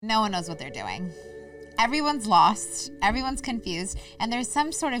No one knows what they're doing. Everyone's lost, everyone's confused, and there's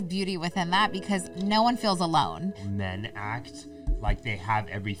some sort of beauty within that because no one feels alone. Men act like they have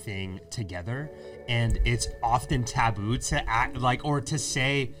everything together, and it's often taboo to act like, or to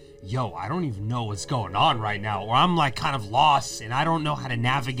say, yo, I don't even know what's going on right now, or I'm like kind of lost and I don't know how to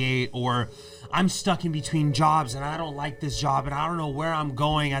navigate, or I'm stuck in between jobs and I don't like this job and I don't know where I'm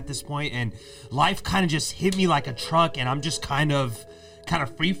going at this point, and life kind of just hit me like a truck and I'm just kind of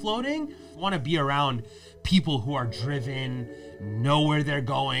free floating. I want to be around people who are driven, know where they're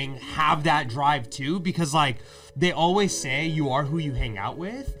going, have that drive too, because like they always say you are who you hang out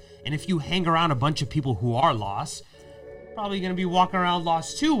with, and if you hang around a bunch of people who are lost, you're probably going to be walking around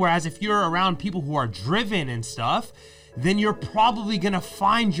lost too. Whereas if you're around people who are driven and stuff, then you're probably going to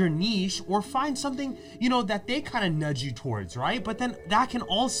find your niche or find something, that they kind of nudge you towards, right? But then that can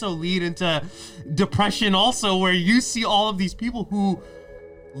also lead into depression also, where you see all of these people who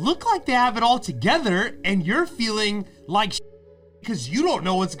look like they have it all together and you're feeling like because you don't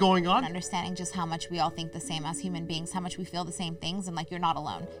know what's going on. Understanding just how much we all think the same as human beings, how much we feel the same things, and like you're not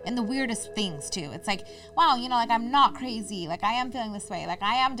alone. And the weirdest things too. It's like, wow, like I'm not crazy. Like I am feeling this way. Like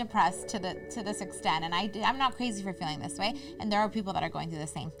I am depressed to this extent, and I'm not crazy for feeling this way. And there are people that are going through the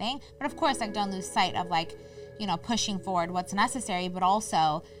same thing. But of course, like don't lose sight of like, pushing forward what's necessary, but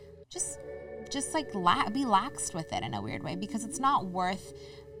also just like be laxed with it in a weird way, because it's not worth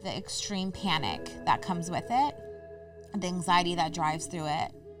the extreme panic that comes with it, the anxiety that drives through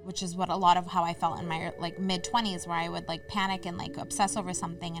it, which is what a lot of how I felt in my like mid-20s, where I would like panic and like obsess over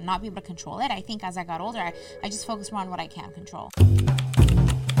something and not be able to control it. I think as I got older, I just focused more on what I can control.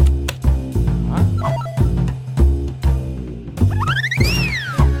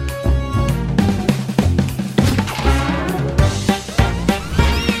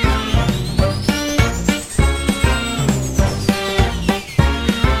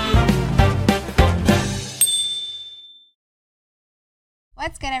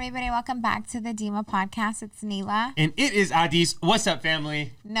 What's good, everybody? Welcome back to the Dimah podcast. It's Neela. And it is Adis. What's up,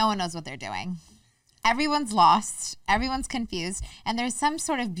 family? No one knows what they're doing. Everyone's lost. Everyone's confused. And there's some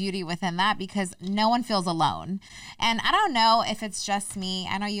sort of beauty within that because no one feels alone. And I don't know if it's just me.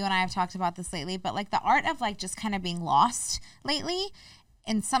 I know you and I have talked about this lately, but like the art of like just kind of being lost lately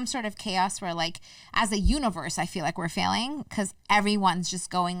in some sort of chaos where like as a universe, I feel like we're failing because everyone's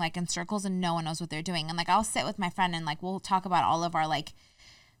just going like in circles and no one knows what they're doing. And like I'll sit with my friend and like we'll talk about all of our like,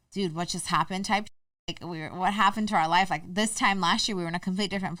 dude, what just happened type, like what happened to our life? Like this time last year, we were in a complete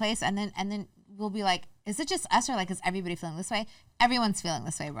different place. And then we'll be like, is it just us or like, is everybody feeling this way? Everyone's feeling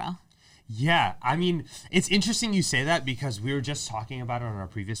this way, bro. Yeah. I mean, it's interesting you say that because we were just talking about it on our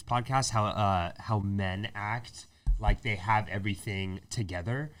previous podcast, how men act like they have everything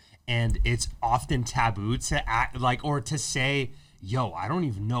together. And it's often taboo to act like, or to say, yo, I don't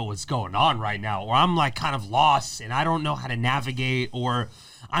even know what's going on right now, or I'm like kind of lost and I don't know how to navigate, or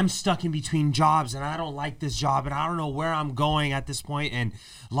I'm stuck in between jobs and I don't like this job and I don't know where I'm going at this point, and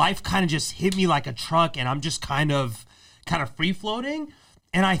life kind of just hit me like a truck and I'm just kind of free floating.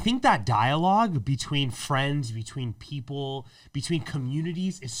 And I think that dialogue between friends, between people, between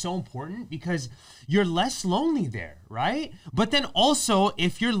communities is so important because you're less lonely there, right? But then also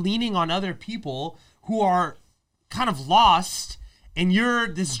if you're leaning on other people who are kind of lost and you're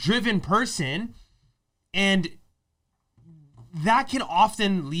this driven person, and that can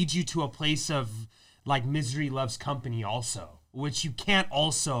often lead you to a place of like misery loves company also, which you can't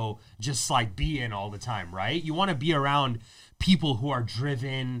also just like be in all the time, right? You want to be around people who are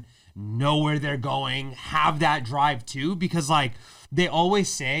driven, know where they're going, have that drive too, because like they always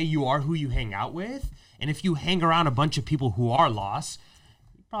say you are who you hang out with. And if you hang around a bunch of people who are lost,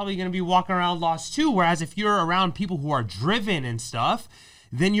 probably going to be walking around lost too. Whereas if you're around people who are driven and stuff,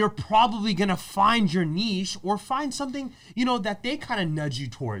 then you're probably going to find your niche or find something, that they kind of nudge you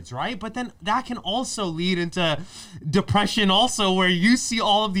towards, right? But then that can also lead into depression also, where you see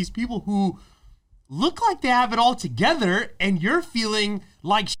all of these people who look like they have it all together and you're feeling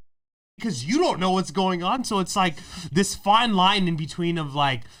like because you don't know what's going on. So it's like this fine line in between of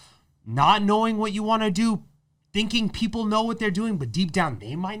like not knowing what you want to do, thinking people know what they're doing, but deep down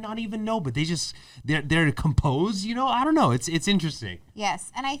they might not even know, but they're composed, I don't know. It's interesting.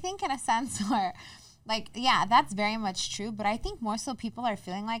 Yes. And I think in a sense where like, yeah, that's very much true. But I think more so people are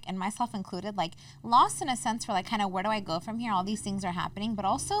feeling like, and myself included, like lost in a sense for like kind of where do I go from here? All these things are happening. But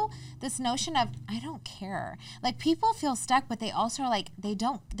also this notion of I don't care. Like people feel stuck, but they also are like,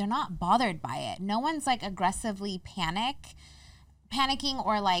 they're not bothered by it. No one's like aggressively panicking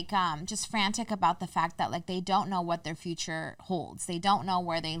or like just frantic about the fact that like they don't know what their future holds. They don't know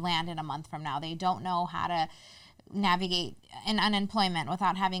where they land in a month from now. They don't know how to navigate in unemployment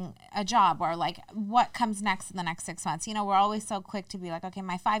without having a job, or like what comes next in the next 6 months. You know, we're always so quick to be like, okay,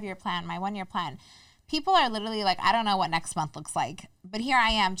 my 5-year plan, my 1-year plan. People are literally like, I don't know what next month looks like, but here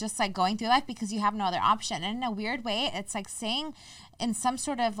I am just like going through life because you have no other option. And in a weird way, it's like saying in some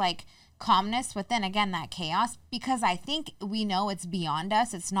sort of like calmness within, again, that chaos, because I think we know it's beyond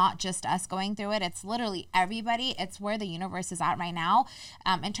us. It's not just us going through it. It's literally everybody. It's where the universe is at right now.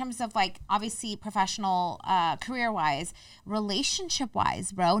 In terms of like, obviously professional, career-wise,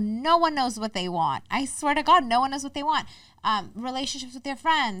 relationship-wise, bro, no one knows what they want. I swear to God, no one knows what they want. Relationships with your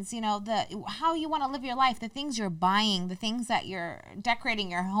friends, you know, how you want to live your life, the things you're buying, the things that you're decorating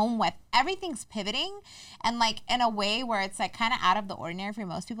your home with, everything's pivoting, and like in a way where it's like kind of out of the ordinary for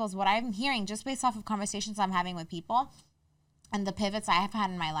most people is what I'm hearing just based off of conversations I'm having with people and the pivots I have had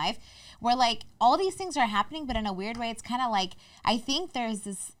in my life, where like all these things are happening, but in a weird way, it's kind of like, I think there's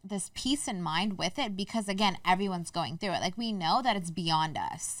this peace in mind with it, because again, everyone's going through it. Like we know that it's beyond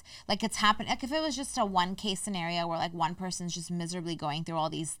us. Like it's happened. Like if it was just a one case scenario where like one person's just miserably going through all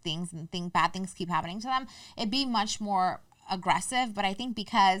these things and bad things keep happening to them, it'd be much more aggressive. But I think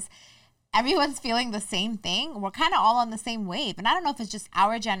because everyone's feeling the same thing, we're kind of all on the same wave. And I don't know if it's just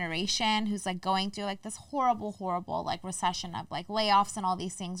our generation who's like going through like this horrible like recession of like layoffs and all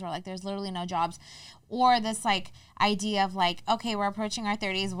these things where like there's literally no jobs, or this like idea of like, okay, we're approaching our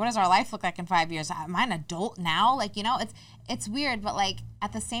 30s. What does our life look like in 5 years? Am I an adult now? Like, you know, it's weird, but like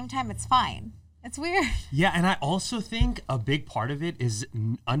at the same time, it's fine. It's weird. Yeah, and I also think a big part of it is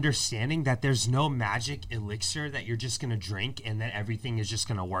understanding that there's no magic elixir that you're just going to drink and then everything is just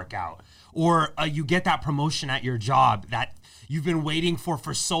going to work out. Or you get that promotion at your job that you've been waiting for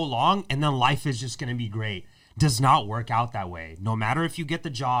so long, and then life is just going to be great. Does not work out that way. No matter if you get the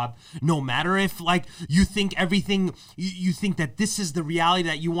job, no matter if like you think everything, you think that this is the reality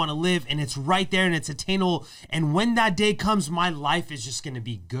that you want to live and it's right there and it's attainable. And when that day comes, my life is just going to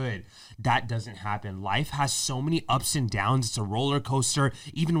be good. That doesn't happen. Life has so many ups and downs. It's a roller coaster.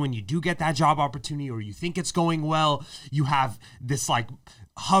 Even when you do get that job opportunity or you think it's going well, you have this like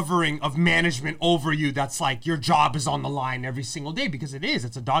hovering of management over you that's like your job is on the line every single day, because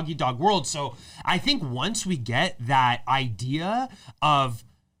it's a dog eat dog world. So I think once we get that idea of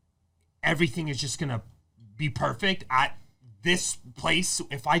everything is just gonna be perfect at this place,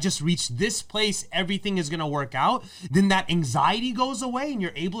 if I just reach this place, everything is gonna work out, then that anxiety goes away and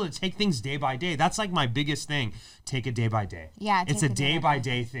you're able to take things day by day. That's like my biggest thing. Take it day by day. Yeah, it's a day by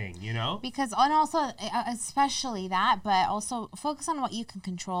day thing, you know? Because, and also, especially that, but also focus on what you can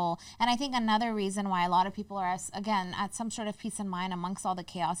control. And I think another reason why a lot of people are, again, at some sort of peace of mind amongst all the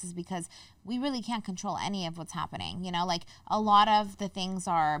chaos is because we really can't control any of what's happening. You know, like a lot of the things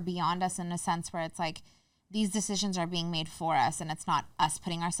are beyond us in a sense where it's like, these decisions are being made for us and it's not us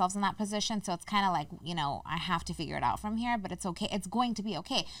putting ourselves in that position. So it's kind of like, you know, I have to figure it out from here, but it's okay. It's going to be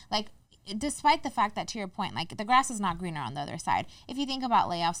okay. Like, despite the fact that, to your point, like the grass is not greener on the other side. If you think about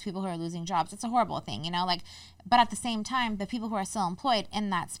layoffs, people who are losing jobs, it's a horrible thing, you know, like, but at the same time, the people who are still employed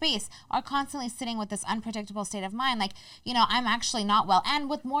in that space are constantly sitting with this unpredictable state of mind. Like, you know, I'm actually not well, and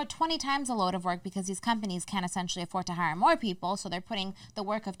with more 20 times a load of work, because these companies can't essentially afford to hire more people. So they're putting the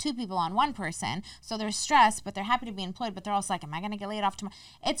work of 2 people on 1 person. So they're stressed, but they're happy to be employed, but they're also like, am I going to get laid off tomorrow?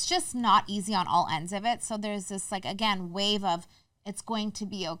 It's just not easy on all ends of it. So there's this, like, again, wave of, it's going to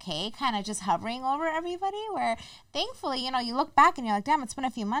be okay, kind of just hovering over everybody, where thankfully, you know, you look back and you're like, damn, it's been a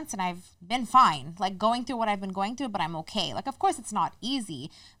few months and I've been fine, like going through what I've been going through, but I'm okay. Like, of course it's not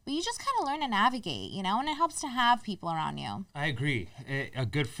easy, but you just kind of learn to navigate, you know, and it helps to have people around you. I agree. A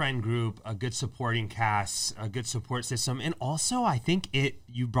good friend group, a good supporting cast, a good support system. And also I think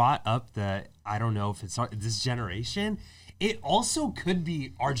you brought up I don't know if it's this generation, it also could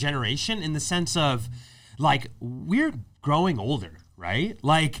be our generation in the sense of like, we're growing older, right?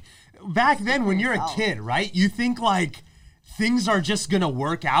 Like back then when you're a kid, right? You think like things are just gonna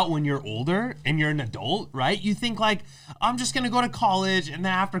work out when you're older and you're an adult, right? You think like, I'm just gonna go to college, and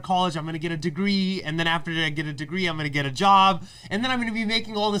then after college I'm gonna get a degree, and then after I get a degree I'm gonna get a job, and then I'm gonna be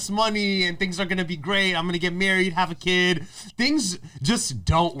making all this money and things are gonna be great. I'm gonna get married, have a kid. Things just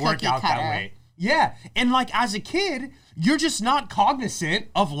don't work out that way. Yeah, and like as a kid, you're just not cognizant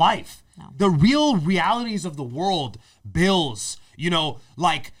of life. No. The real realities of the world, bills, you know,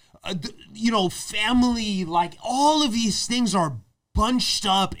 like, you know, family, like all of these things are bunched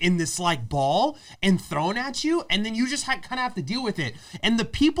up in this like ball and thrown at you. And then you just kind of have to deal with it. And the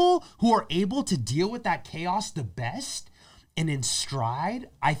people who are able to deal with that chaos the best and in stride,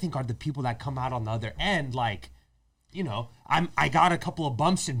 I think are the people that come out on the other end. Like, you know, I got a couple of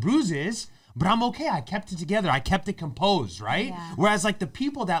bumps and bruises, but I'm okay. I kept it together. I kept it composed, right? Yeah. Whereas like the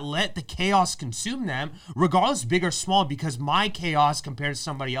people that let the chaos consume them, regardless big or small, because my chaos compared to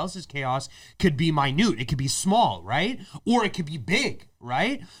somebody else's chaos could be minute. It could be small, right? Or it could be big,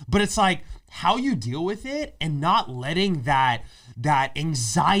 right? But it's like how you deal with it and not letting that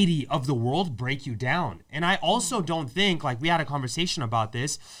anxiety of the world break you down. And I also don't think, like we had a conversation about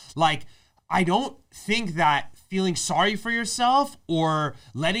this, like I don't think that feeling sorry for yourself or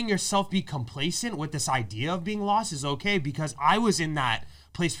letting yourself be complacent with this idea of being lost is okay, because I was in that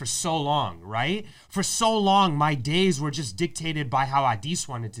place for so long, right? For so long, my days were just dictated by how Adis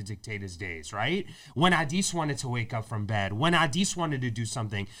wanted to dictate his days, right? When Adis wanted to wake up from bed, when Adis wanted to do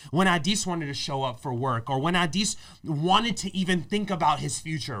something, when Adis wanted to show up for work, or when Adis wanted to even think about his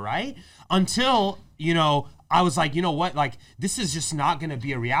future, right? Until, I was like, you know what? Like, this is just not going to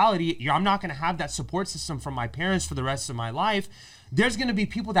be a reality. I'm not going to have that support system from my parents for the rest of my life. There's going to be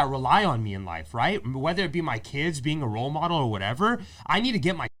people that rely on me in life, right? Whether it be my kids, being a role model or whatever, I need to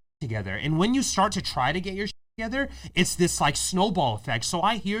get my together. And when you start to try to get your together, it's this like snowball effect. So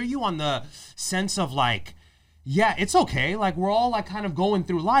I hear you on the sense of like, yeah, it's okay. Like we're all like kind of going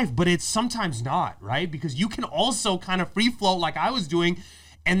through life, but it's sometimes not, right? Because you can also kind of free float like I was doing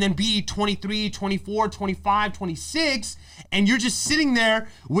and then be 23, 24, 25, 26, and you're just sitting there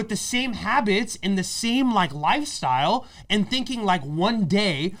with the same habits and the same like lifestyle and thinking like one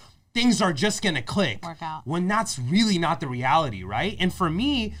day things are just gonna click. Work out. When that's really not the reality, right? And for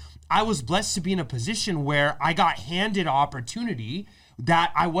me, I was blessed to be in a position where I got handed opportunity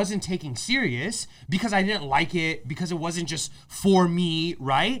that I wasn't taking serious because I didn't like it, because it wasn't just for me,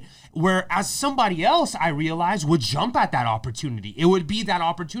 right? Whereas somebody else, I realized, would jump at that opportunity. It would be that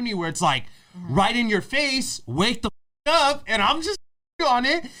opportunity where it's like right in your face, wake the up, and I'm just on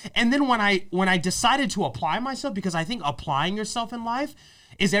it. And then when I decided to apply myself, because I think applying yourself in life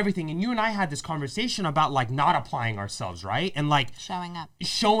is everything. And you and I had this conversation about like not applying ourselves, right? And like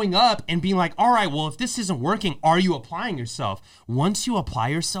showing up and being like, all right, well, if this isn't working, are you applying yourself? Once you apply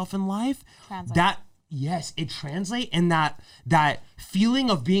yourself in life, it translates. And that feeling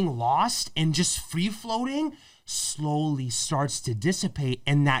of being lost and just free floating slowly starts to dissipate,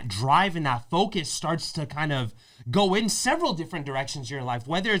 and that drive and that focus starts to kind of go in several different directions in your life,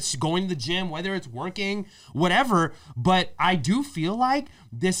 whether it's going to the gym, whether it's working, whatever. But I do feel like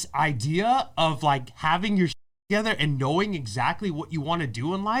this idea of like having your together and knowing exactly what you want to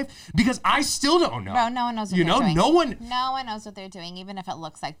do in life, because I still don't know. Bro, no one knows what they're doing. No one knows what they're doing, even if it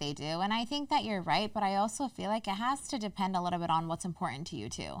looks like they do. And I think that you're right, but I also feel like it has to depend a little bit on what's important to you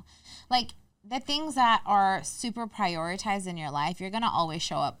too. Like the things that are super prioritized in your life, you're going to always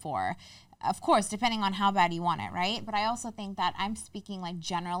show up for. Of course, depending on how bad you want it, right? But I also think that I'm speaking like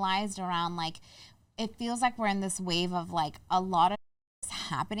generalized around like, it feels like we're in this wave of like a lot of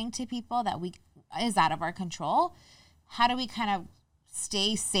happening to people that is out of our control. How do we kind of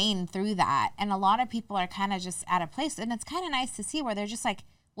stay sane through that? And a lot of people are kind of just at a place, and it's kind of nice to see where they're just like,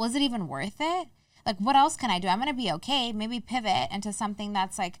 well, is it even worth it? Like, what else can I do? I'm going to be okay. Maybe pivot into something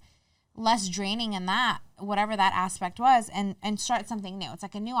that's like less draining in that, whatever that aspect was, and start something new. It's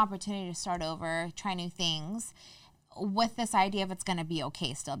like a new opportunity to start over, try new things with this idea of it's going to be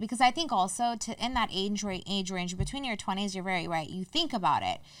okay still. Because I think also in that age range between your 20s, you're very right. You think about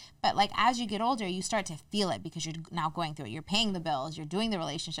it, but like as you get older, you start to feel it because you're now going through it. You're paying the bills, you're doing the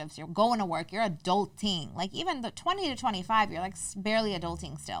relationships, you're going to work, you're adulting. Like even the 20 to 25, you're like barely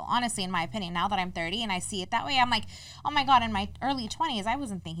adulting still. Honestly, in my opinion, now that I'm 30 and I see it that way, I'm like, oh my God, in my early 20s, I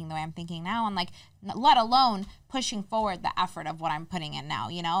wasn't thinking the way I'm thinking now. And like, let alone pushing forward the effort of what I'm putting in now,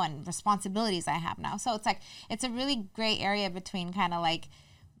 and responsibilities I have now. So it's like, it's a really gray area between kind of like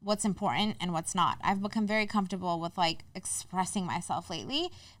what's important and what's not. I've become very comfortable with like expressing myself lately,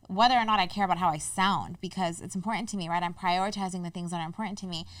 whether or not I care about how I sound, because it's important to me, right? I'm prioritizing the things that are important to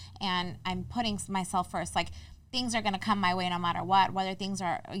me, and I'm putting myself first. Like things are going to come my way no matter what, whether things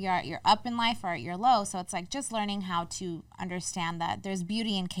are you're up in life or you're low. So it's like just learning how to understand that there's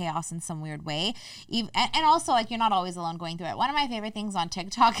beauty in chaos in some weird way. And also like you're not always alone going through it. One of my favorite things on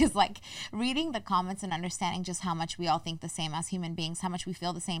TikTok is like reading the comments and understanding just how much we all think the same as human beings, how much we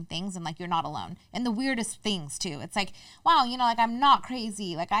feel the same things, and like you're not alone. And the weirdest things too. It's like, wow, like I'm not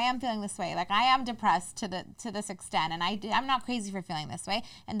crazy. Like I am feeling this way. Like I am depressed to this extent, and I'm not crazy for feeling this way.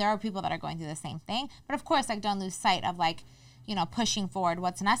 And there are people that are going through the same thing. But of course, like don't lose sight of like, pushing forward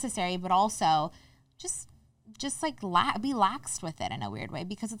what's necessary, but also just like be laxed with it in a weird way,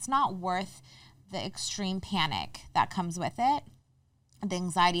 because it's not worth the extreme panic that comes with it, the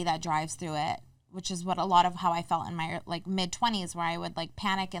anxiety that drives through it, which is what a lot of how I felt in my like mid 20s, where I would like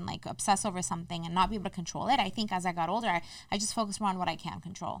panic and like obsess over something and not be able to control it. I think as I got older, I just focused more on what I can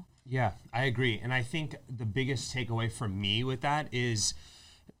control. Yeah, I agree. And I think the biggest takeaway for me with that is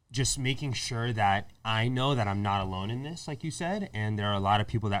just making sure that I know that I'm not alone in this, like you said. And there are a lot of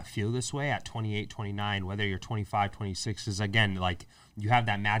people that feel this way at 28, 29, whether you're 25, 26 is, again, like you have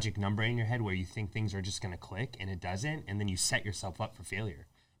that magic number in your head where you think things are just going to click and it doesn't. And then you set yourself up for failure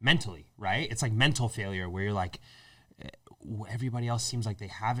mentally, right? It's like mental failure where you're like, everybody else seems like they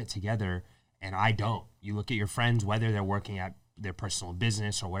have it together and I don't. You look at your friends, whether they're working at their personal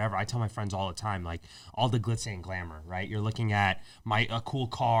business or whatever. I tell my friends all the time, like all the glitz and glamour, right? You're looking at a cool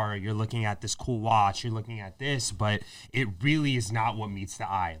car, you're looking at this cool watch, you're looking at this, but it really is not what meets the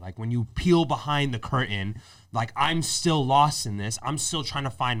eye. Like when you peel behind the curtain, like I'm still lost in this. I'm still trying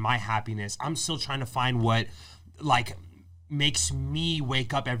to find my happiness. I'm still trying to find what like makes me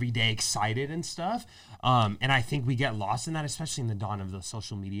wake up every day excited and stuff. And I think we get lost in that, especially in the dawn of the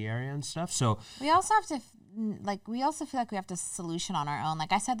social media area and stuff. So we also have to we also feel like we have to solution on our own.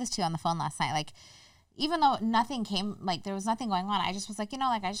 Like I said this to you on the phone last night, like even though nothing came, like there was nothing going on, I just was like,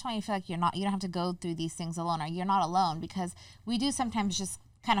 like I just want you to feel like you don't have to go through these things alone, or you're not alone, because we do sometimes just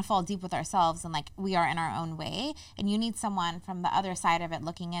kind of fall deep with ourselves and like we are in our own way, and you need someone from the other side of it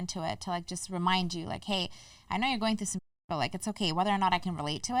looking into it to like just remind you like, hey, I know you're going through some, but like it's okay, whether or not I can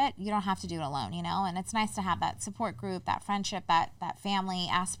relate to it, you don't have to do it alone, and it's nice to have that support group, that friendship, that family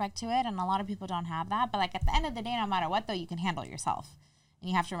aspect to it, and a lot of people don't have that. But like at the end of the day, no matter what though, you can handle it yourself, and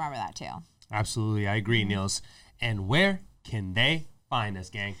you have to remember that too. Absolutely, I agree, Niels. And where can they find us,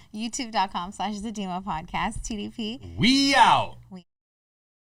 gang? YouTube.com/The Dimah Podcast, TDP. We out.